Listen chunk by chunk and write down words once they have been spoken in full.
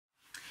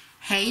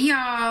Hey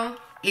y'all,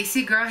 it's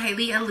your girl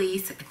Haley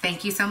Elise.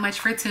 Thank you so much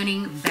for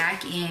tuning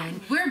back in.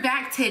 We're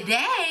back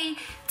today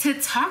to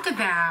talk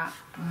about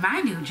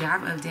my new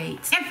job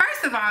updates. And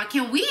first of all,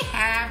 can we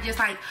have just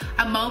like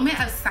a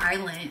moment of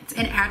silence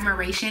and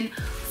admiration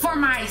for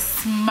my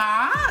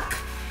smock?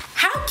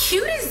 How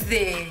cute is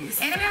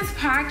this? And it has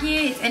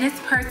pockets and it's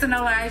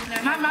personalized.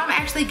 My mom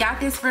actually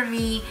got this for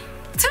me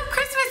 2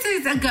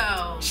 Christmases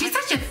ago. She's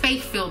such a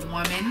faith-filled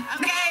woman,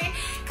 okay?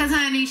 Cause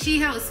honey, she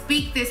helped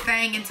speak this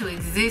thing into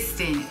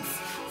existence.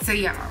 So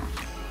y'all,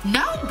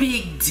 no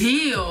big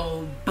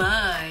deal,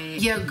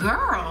 but your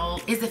girl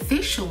is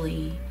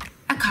officially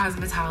a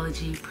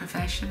cosmetology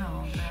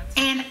professional.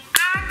 And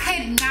I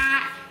could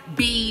not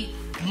be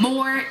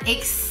more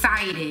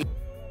excited.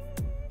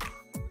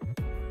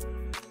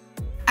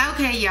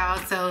 Okay, y'all,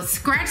 so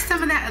scratch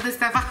some of that other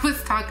stuff I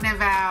was talking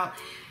about.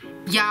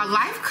 Y'all,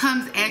 life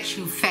comes at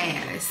you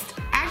fast.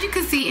 As you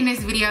can see in this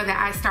video that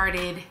I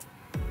started,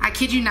 I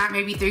kid you not,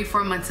 maybe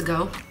 3-4 months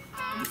ago.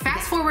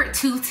 Fast forward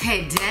to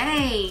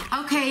today.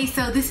 Okay,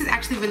 so this is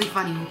actually really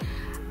funny.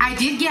 I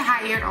did get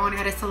hired on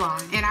at a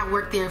salon and I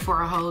worked there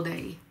for a whole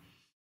day.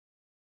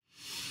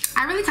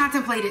 I really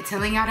contemplated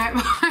telling y'all that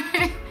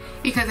part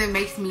because it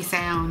makes me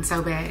sound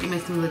so bad. It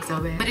makes me look so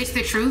bad. But it's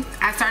the truth.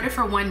 I started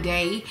for one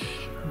day.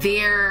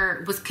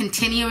 There was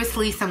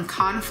continuously some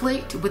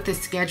conflict with the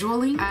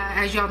scheduling.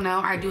 As y'all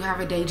know, I do have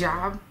a day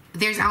job.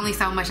 There's only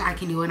so much I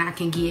can do and I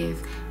can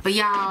give. But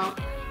y'all,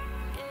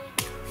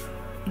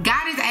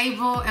 God is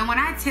able, and when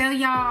I tell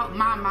y'all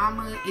my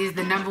mama is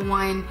the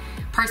 #1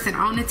 person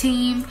on the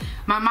team,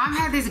 my mom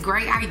had this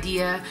great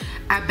idea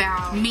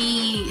about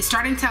me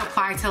starting to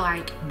apply to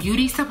like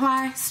beauty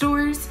supply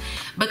stores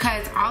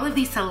because all of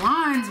these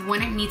salons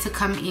wanted me to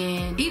come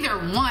in. Either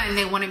one,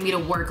 they wanted me to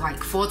work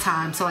like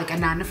full-time, so like a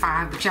 9 to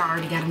 5, but y'all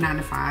already got a 9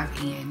 to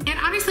 5 in. And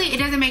honestly, it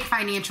doesn't make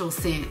financial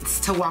sense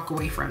to walk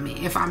away from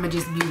it, if I'ma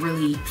just be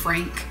really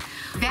frank.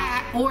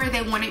 That, or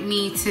they wanted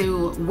me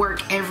to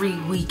work every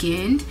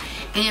weekend.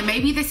 And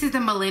maybe this is the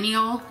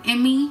millennial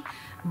in me,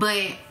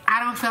 but I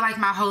don't feel like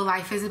my whole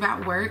life is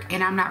about work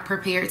and I'm not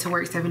prepared to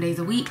work 7 days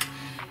a week.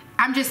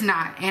 I'm just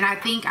not. And I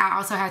think I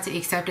also had to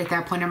accept at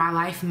that point in my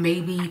life,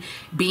 maybe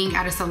being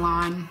at a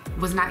salon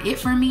was not it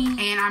for me.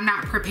 And I'm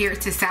not prepared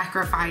to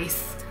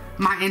sacrifice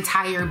my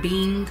entire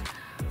being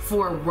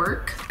for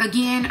work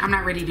again. I'm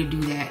not ready to do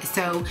that.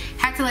 So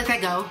had to let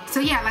that go. So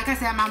yeah, like I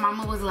said, my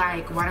mama was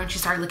like, why don't you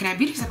start looking at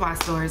beauty supply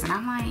stores? And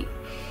I'm like,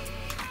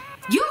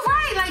 you're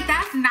right, like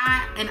that's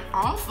not an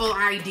awful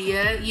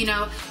idea, you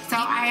know? So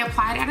I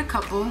applied at a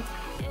couple,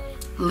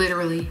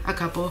 literally a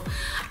couple,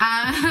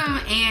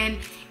 and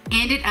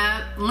ended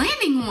up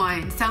landing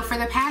one. So for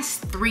the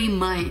past 3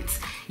 months,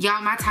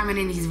 y'all, my timing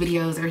in these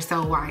videos are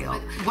so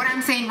wild. What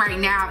I'm saying right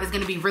now is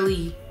gonna be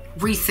really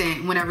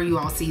recent whenever you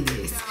all see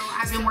this. So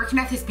I've been working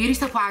at this beauty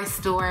supply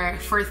store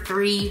for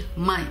 3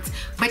 months,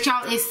 but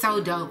y'all, it's so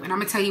dope, and I'm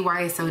gonna tell you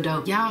why it's so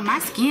dope. Y'all, my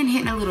skin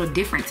hitting a little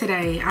different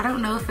today. I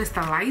don't know if it's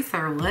the lights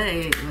or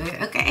what,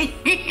 but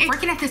okay.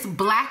 Working at this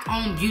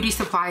Black-owned beauty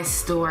supply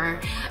store,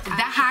 The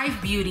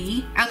Hive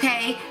Beauty.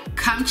 Okay,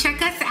 come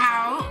check us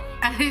out.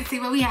 See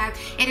what we have.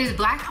 It is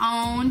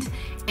Black-owned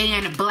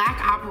and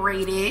Black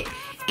operated,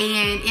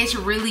 and it's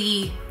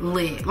really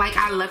lit. Like,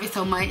 I love it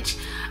so much.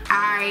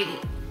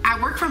 I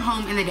work from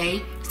home in the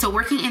day, so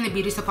working in the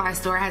beauty supply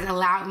store has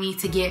allowed me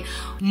to get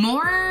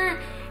more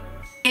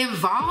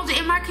involved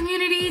in my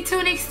community to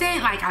an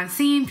extent. Like, I'm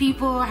seeing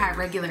people, have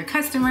regular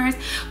customers,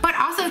 but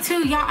also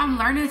too, y'all, I'm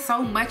learning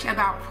so much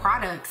about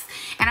products,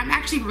 and I'm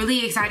actually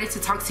really excited to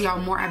talk to y'all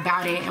more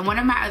about it. In one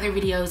of my other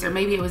videos, or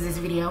maybe it was this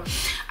video,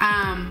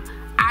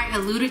 I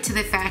alluded to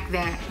the fact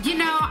that, you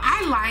know,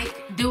 I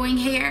like doing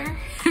hair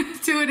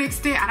to an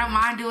extent. I don't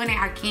mind doing it.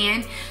 I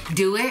can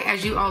do it,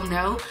 as you all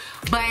know.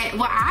 But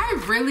what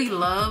I really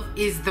love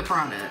is the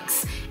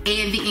products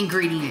and the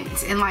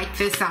ingredients and like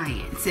the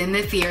science and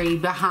the theory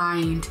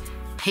behind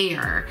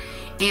hair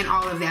and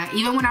all of that.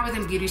 Even when I was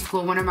in beauty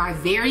school, one of my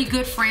very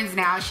good friends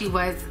now, she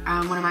was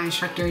one of my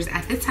instructors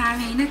at the time.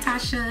 Hey,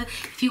 Natasha,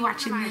 if you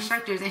watching my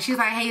instructors, and she's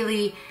like,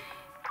 Haley,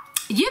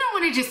 you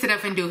don't want to just sit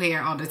up and do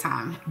hair all the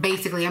time.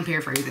 Basically, I'm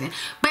paraphrasing.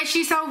 But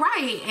she's so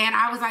right. And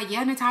I was like,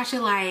 yeah,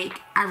 Natasha,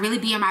 like, I really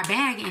be in my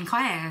bag in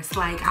class.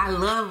 Like, I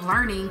love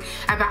learning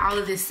about all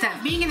of this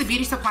stuff. Being in the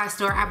beauty supply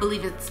store, I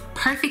believe it's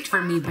perfect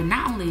for me. But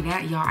not only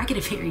that, y'all, I get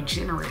a very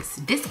generous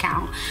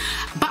discount.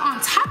 But on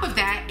top of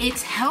that,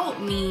 it's helped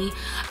me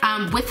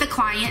with the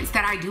clients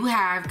that I do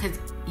have, because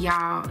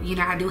y'all, you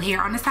know, I do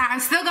hair on the side. I'm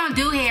still gonna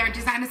do hair,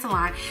 just not in the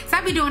salon. So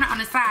I'll be doing it on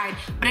the side,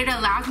 but it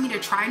allows me to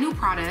try new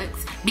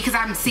products because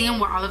I'm seeing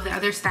what all of the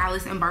other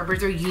stylists and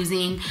barbers are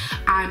using.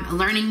 I'm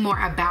learning more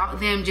about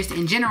them just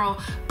in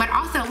general, but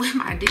also with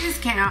my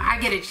discount, I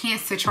get a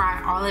chance to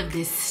try all of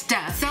this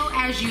stuff. So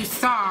as you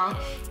saw,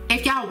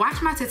 if y'all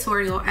watch my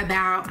tutorial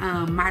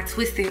about my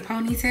twisted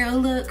ponytail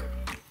look,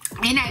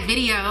 in that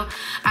video,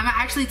 I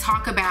actually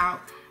talk about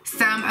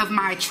some of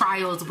my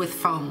trials with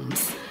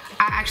foams.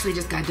 I actually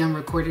just got done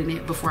recording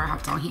it before I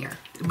hopped on here.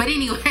 But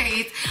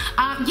anyways,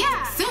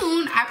 yeah,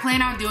 soon I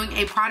plan on doing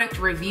a product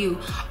review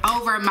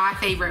over my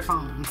favorite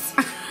foams.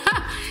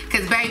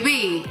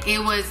 baby, it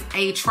was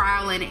a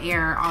trial and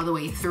error all the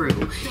way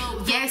through.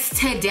 So yes,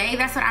 today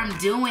that's what I'm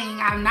doing.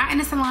 I'm not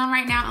in a salon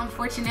right now,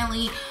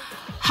 unfortunately.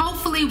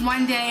 Hopefully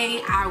one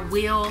day I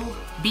will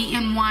be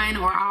in one,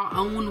 or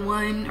I'll own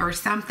one or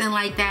something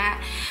like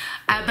that.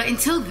 But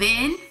until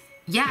then,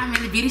 yeah, I'm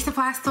in the beauty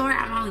supply store,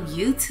 I'm on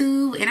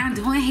YouTube, and I'm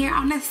doing hair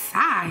on the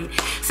side.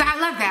 So I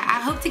love that.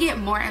 I hope to get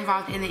more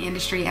involved in the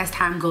industry as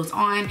time goes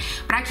on,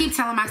 but I keep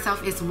telling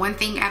myself it's one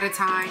thing at a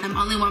time. I'm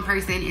only one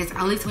person, it's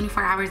only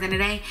 24 hours in a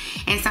day,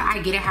 and so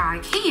I get it how I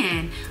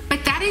can.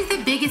 But that is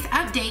the biggest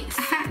update.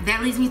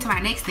 That leads me to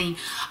my next thing.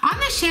 On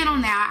this channel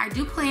now, I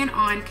do plan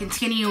on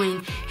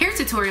continuing hair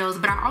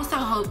tutorials, but I also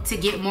hope to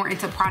get more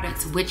into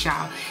products with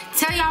y'all.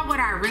 Tell y'all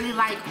what I really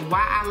like,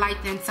 why I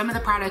like them. Some of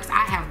the products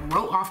I have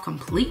wrote off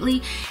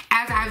completely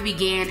as I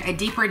began a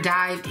deeper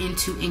dive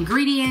into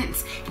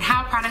ingredients and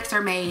how products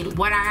are made,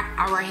 what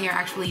our hair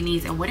actually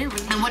needs, and what it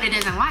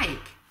doesn't like.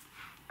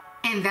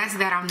 And that's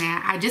that on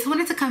that. I just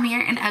wanted to come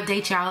here and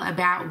update y'all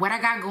about what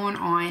I got going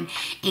on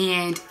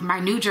and my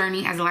new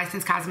journey as a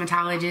licensed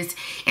cosmetologist.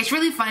 It's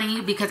really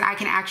funny because I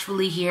can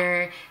actually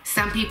hear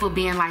some people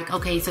being like,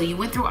 okay, so you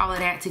went through all of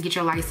that to get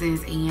your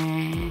license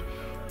and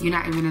you're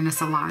not even in a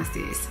salon,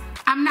 sis.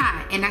 I'm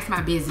not, and that's my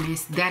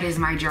business. That is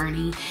my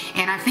journey,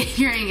 and I'm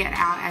figuring it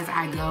out as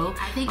I go.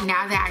 I think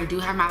now that I do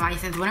have my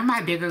license, one of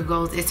my bigger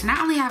goals is to not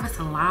only have a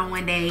salon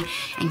one day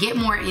and get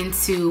more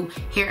into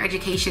hair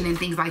education and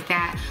things like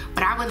that,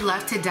 but I would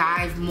love to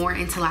dive more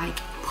into like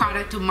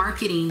product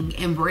marketing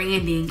and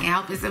branding and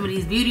helping some of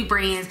these beauty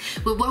brands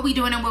with what we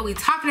doing and what we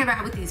talking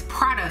about with these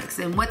products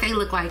and what they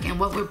look like and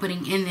what we're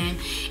putting in them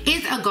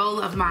is a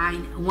goal of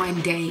mine one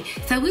day.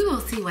 So we will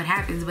see what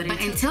happens, but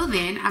until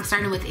then, I'm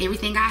starting with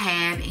everything I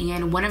have,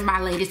 and one of my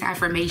latest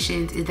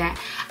affirmations is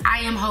that I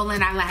am whole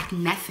and I lack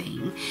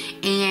nothing,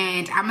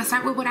 and I'm gonna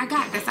start with what I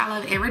got. That's all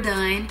I've ever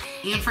done.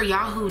 And for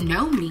y'all who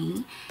know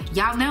me,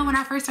 y'all know when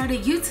I first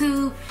started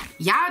YouTube,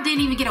 y'all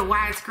didn't even get a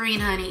widescreen,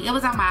 honey. It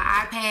was on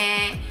my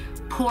iPad.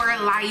 Poor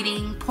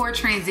lighting, poor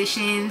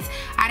transitions.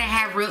 I didn't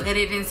have real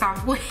editing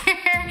software.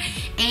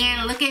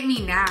 And look at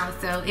me now.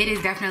 So it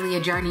is definitely a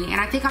journey.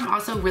 And I think I'm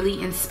also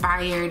really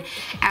inspired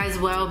as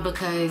well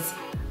because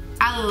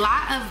a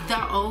lot of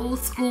the old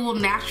school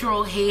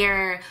natural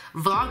hair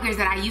vloggers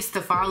that I used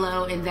to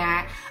follow and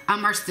that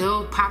are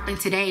still popping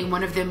today,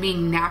 one of them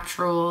being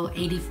Natural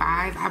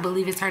 85, I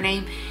believe is her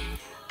name.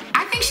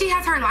 I think she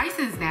has her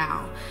license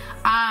now.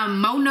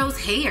 Mono's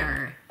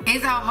Hair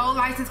is a whole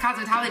licensed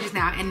cosmetologist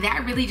now, and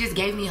that really just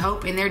gave me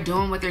hope, and they're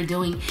doing what they're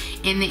doing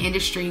in the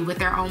industry with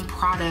their own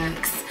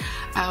products,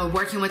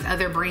 working with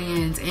other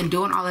brands and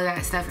doing all of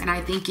that stuff, and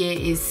I think it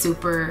is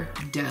super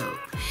dope.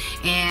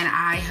 And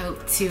I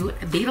hope to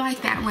be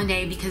like that one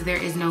day because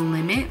there is no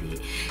limit.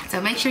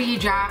 So make sure you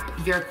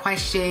drop your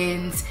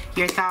questions,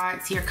 your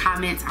thoughts, your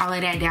comments, all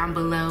of that down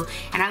below,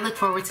 and I look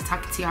forward to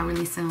talking to y'all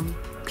really soon.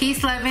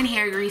 Peace, love, and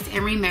hair grease,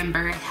 and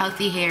remember,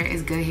 healthy hair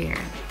is good hair.